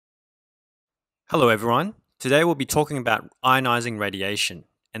Hello everyone. Today we'll be talking about ionizing radiation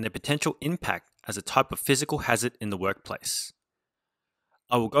and their potential impact as a type of physical hazard in the workplace.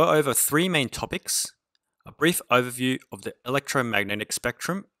 I will go over three main topics: a brief overview of the electromagnetic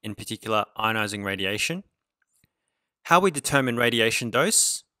spectrum, in particular ionizing radiation, how we determine radiation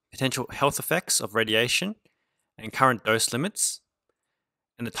dose, potential health effects of radiation, and current dose limits,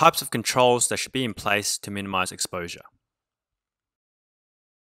 and the types of controls that should be in place to minimize exposure.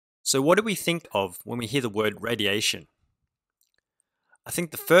 So what do we think of when we hear the word radiation? I think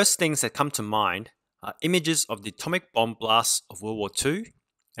the first things that come to mind are images of the atomic bomb blasts of World War II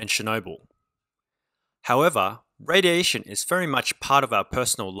and Chernobyl. However, radiation is very much part of our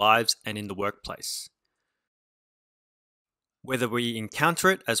personal lives and in the workplace. Whether we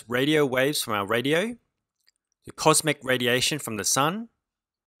encounter it as radio waves from our radio, to cosmic radiation from the sun,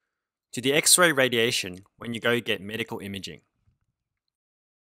 to the X-ray radiation when you go get medical imaging.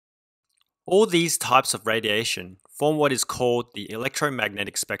 All these types of radiation form what is called the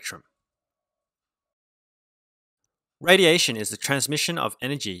electromagnetic spectrum. Radiation is the transmission of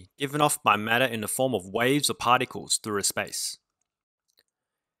energy given off by matter in the form of waves or particles through space.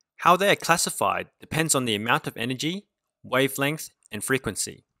 How they are classified depends on the amount of energy, wavelength, and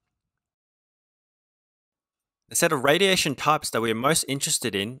frequency. The set of radiation types that we are most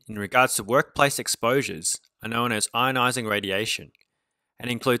interested in regards to workplace exposures are known as ionizing radiation, and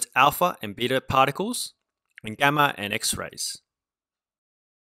includes alpha and beta particles, and gamma and X-rays.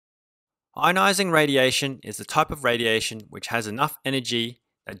 Ionizing radiation is the type of radiation which has enough energy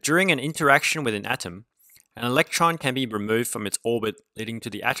that during an interaction with an atom, an electron can be removed from its orbit, leading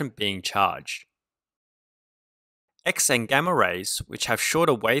to the atom being charged. X and gamma rays, which have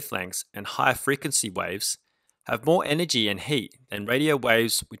shorter wavelengths and higher frequency waves, have more energy and heat than radio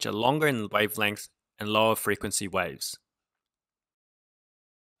waves, which are longer in wavelength and lower frequency waves.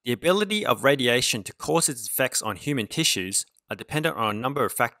 The ability of radiation to cause its effects on human tissues are dependent on a number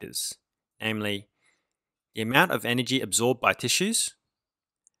of factors, namely the amount of energy absorbed by tissues,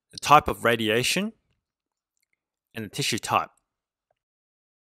 the type of radiation, and the tissue type.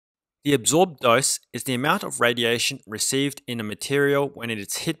 The absorbed dose is the amount of radiation received in a material when it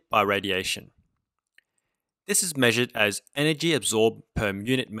is hit by radiation. This is measured as energy absorbed per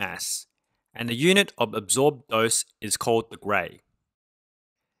unit mass, and the unit of absorbed dose is called the gray.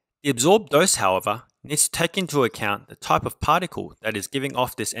 The absorbed dose, however, needs to take into account the type of particle that is giving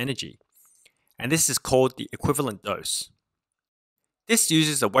off this energy, and this is called the equivalent dose. This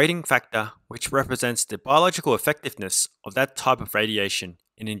uses a weighting factor which represents the biological effectiveness of that type of radiation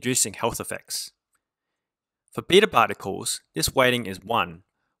in inducing health effects. For beta particles, this weighting is 1,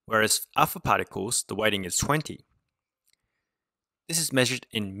 whereas for alpha particles, the weighting is 20. This is measured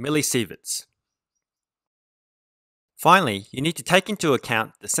in millisieverts. Finally, you need to take into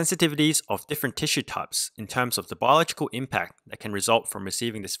account the sensitivities of different tissue types in terms of the biological impact that can result from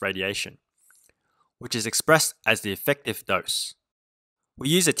receiving this radiation, which is expressed as the effective dose. We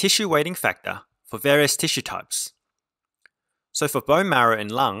use a tissue weighting factor for various tissue types. So for bone marrow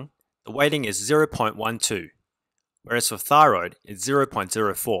and lung, the weighting is 0.12, whereas for thyroid, it's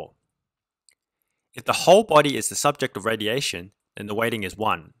 0.04. If the whole body is the subject of radiation, then the weighting is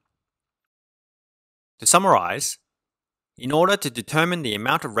 1. To summarize, in order to determine the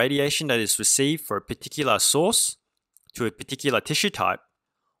amount of radiation that is received for a particular source to a particular tissue type,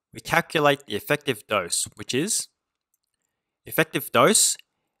 we calculate the effective dose, which is effective dose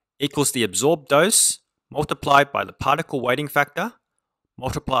equals the absorbed dose multiplied by the particle weighting factor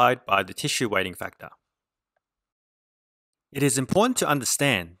multiplied by the tissue weighting factor. It is important to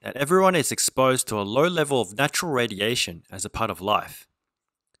understand that everyone is exposed to a low level of natural radiation as a part of life.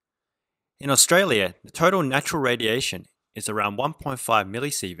 In Australia, the total natural radiation is around 1.5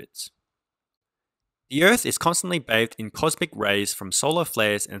 millisieverts. The Earth is constantly bathed in cosmic rays from solar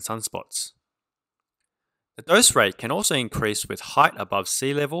flares and sunspots. The dose rate can also increase with height above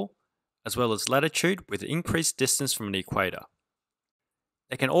sea level, as well as latitude with increased distance from the equator.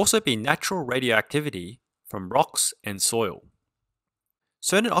 There can also be natural radioactivity from rocks and soil.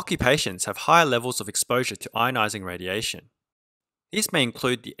 Certain occupations have higher levels of exposure to ionizing radiation. These may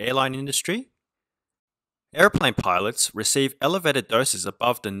include the airline industry. Airplane pilots receive elevated doses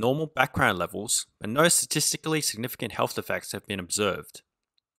above the normal background levels, but no statistically significant health effects have been observed.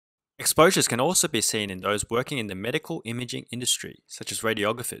 Exposures can also be seen in those working in the medical imaging industry, such as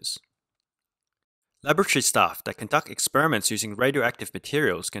radiographers. Laboratory staff that conduct experiments using radioactive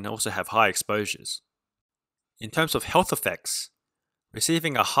materials can also have high exposures. In terms of health effects,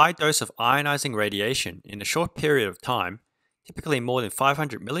 receiving a high dose of ionizing radiation in a short period of time, typically more than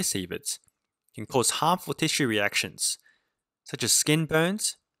 500 millisieverts, can cause harmful tissue reactions, such as skin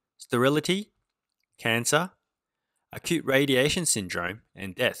burns, sterility, cancer, acute radiation syndrome,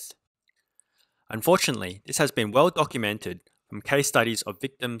 and death. Unfortunately, this has been well documented from case studies of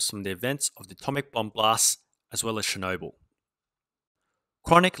victims from the events of the atomic bomb blasts as well as Chernobyl.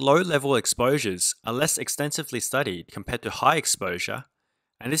 Chronic low-level exposures are less extensively studied compared to high exposure,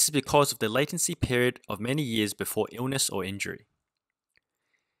 and this is because of the latency period of many years before illness or injury.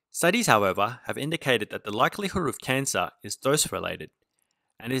 Studies, however, have indicated that the likelihood of cancer is dose-related,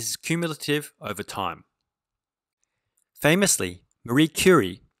 and is cumulative over time. Famously, Marie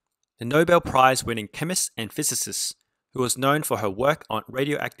Curie, the Nobel Prize-winning chemist and physicist who was known for her work on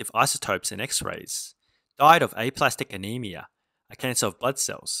radioactive isotopes and X-rays, died of aplastic anemia, a cancer of blood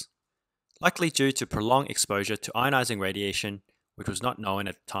cells, likely due to prolonged exposure to ionizing radiation, which was not known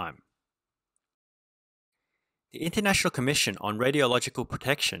at the time. The International Commission on Radiological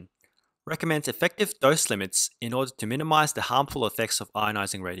Protection recommends effective dose limits in order to minimize the harmful effects of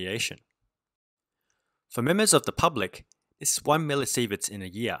ionizing radiation. For members of the public, this is 1 millisieverts in a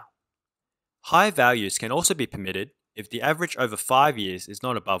year. Higher values can also be permitted if the average over 5 years is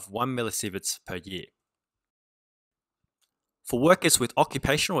not above 1 millisieverts per year. For workers with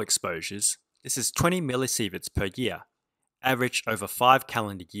occupational exposures, this is 20 millisieverts per year, averaged over 5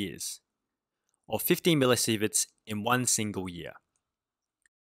 calendar years, or 50 millisieverts in one single year.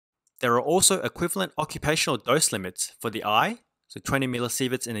 There are also equivalent occupational dose limits for the eye, so 20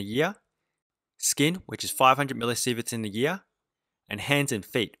 millisieverts in a year, skin, which is 500 millisieverts in a year, and hands and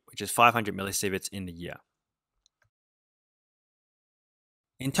feet, which is 500 millisieverts in the year.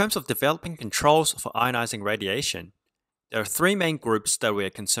 In terms of developing controls for ionizing radiation, there are 3 main groups that we are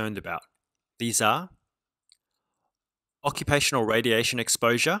concerned about. These are occupational radiation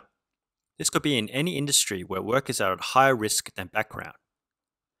exposure. This could be in any industry where workers are at higher risk than background.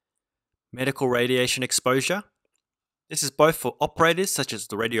 Medical radiation exposure. This is both for operators such as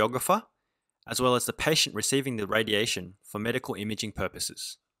the radiographer, as well as the patient receiving the radiation for medical imaging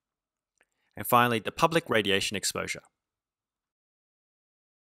purposes. And finally, the public radiation exposure.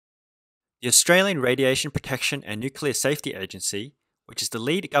 The Australian Radiation Protection and Nuclear Safety Agency, which is the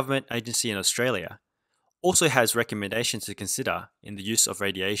lead government agency in Australia, also has recommendations to consider in the use of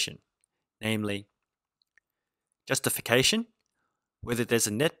radiation, namely justification, whether there's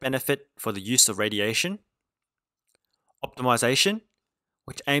a net benefit for the use of radiation, optimization,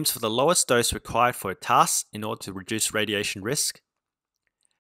 which aims for the lowest dose required for a task in order to reduce radiation risk,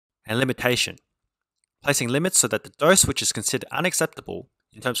 and limitation, placing limits so that the dose which is considered unacceptable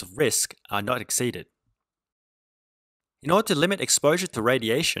in terms of risk are not exceeded. In order to limit exposure to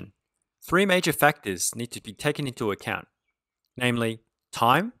radiation, 3 major factors need to be taken into account, namely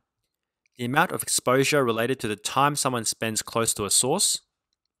time, the amount of exposure related to the time someone spends close to a source,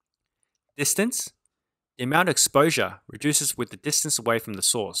 distance, the amount of exposure reduces with the distance away from the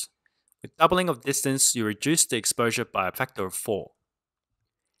source. With doubling of distance, you reduce the exposure by a factor of 4.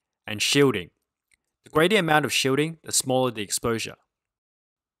 And shielding. The greater amount of shielding, the smaller the exposure.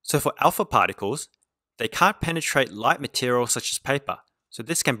 So for alpha particles, they can't penetrate light material such as paper, so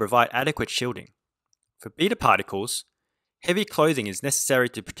this can provide adequate shielding. For beta particles, heavy clothing is necessary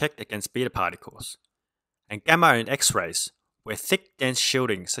to protect against beta particles. And gamma and X-rays, where thick, dense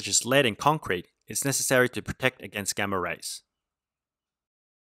shielding such as lead and concrete is necessary to protect against gamma rays.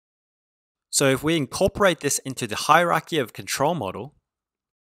 So if we incorporate this into the hierarchy of control model,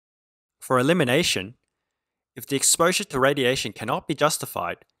 for elimination, if the exposure to radiation cannot be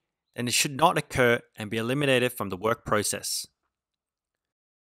justified, then it should not occur and be eliminated from the work process.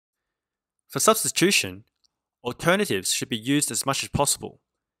 For substitution, alternatives should be used as much as possible.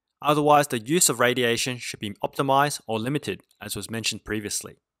 Otherwise, the use of radiation should be optimized or limited, as was mentioned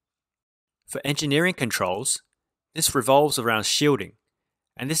previously. For engineering controls, this revolves around shielding,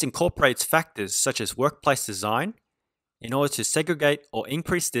 and this incorporates factors such as workplace design in order to segregate or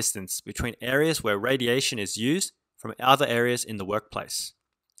increase distance between areas where radiation is used from other areas in the workplace,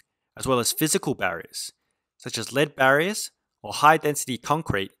 as well as physical barriers, such as lead barriers or high-density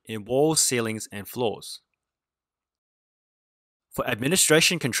concrete in walls, ceilings, and floors. For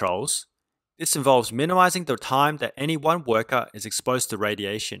administration controls, this involves minimizing the time that any one worker is exposed to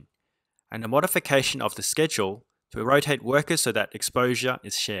radiation, and a modification of the schedule to rotate workers so that exposure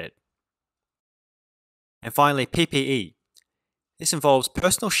is shared. And finally, PPE. This involves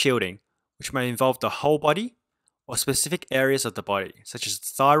personal shielding, which may involve the whole body or specific areas of the body, such as the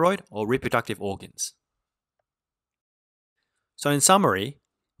thyroid or reproductive organs. So in summary,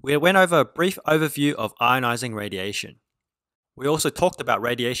 we went over a brief overview of ionizing radiation. We also talked about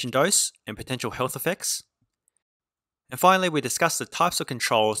radiation dose and potential health effects. And finally, we discussed the types of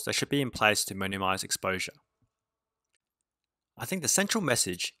controls that should be in place to minimize exposure. I think the central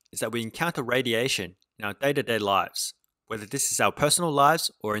message is that we encounter radiation in our day to day lives, whether this is our personal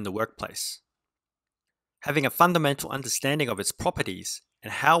lives or in the workplace. Having a fundamental understanding of its properties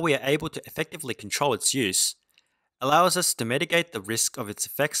and how we are able to effectively control its use allows us to mitigate the risk of its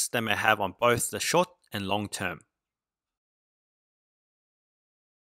effects they may have on both the short and long term.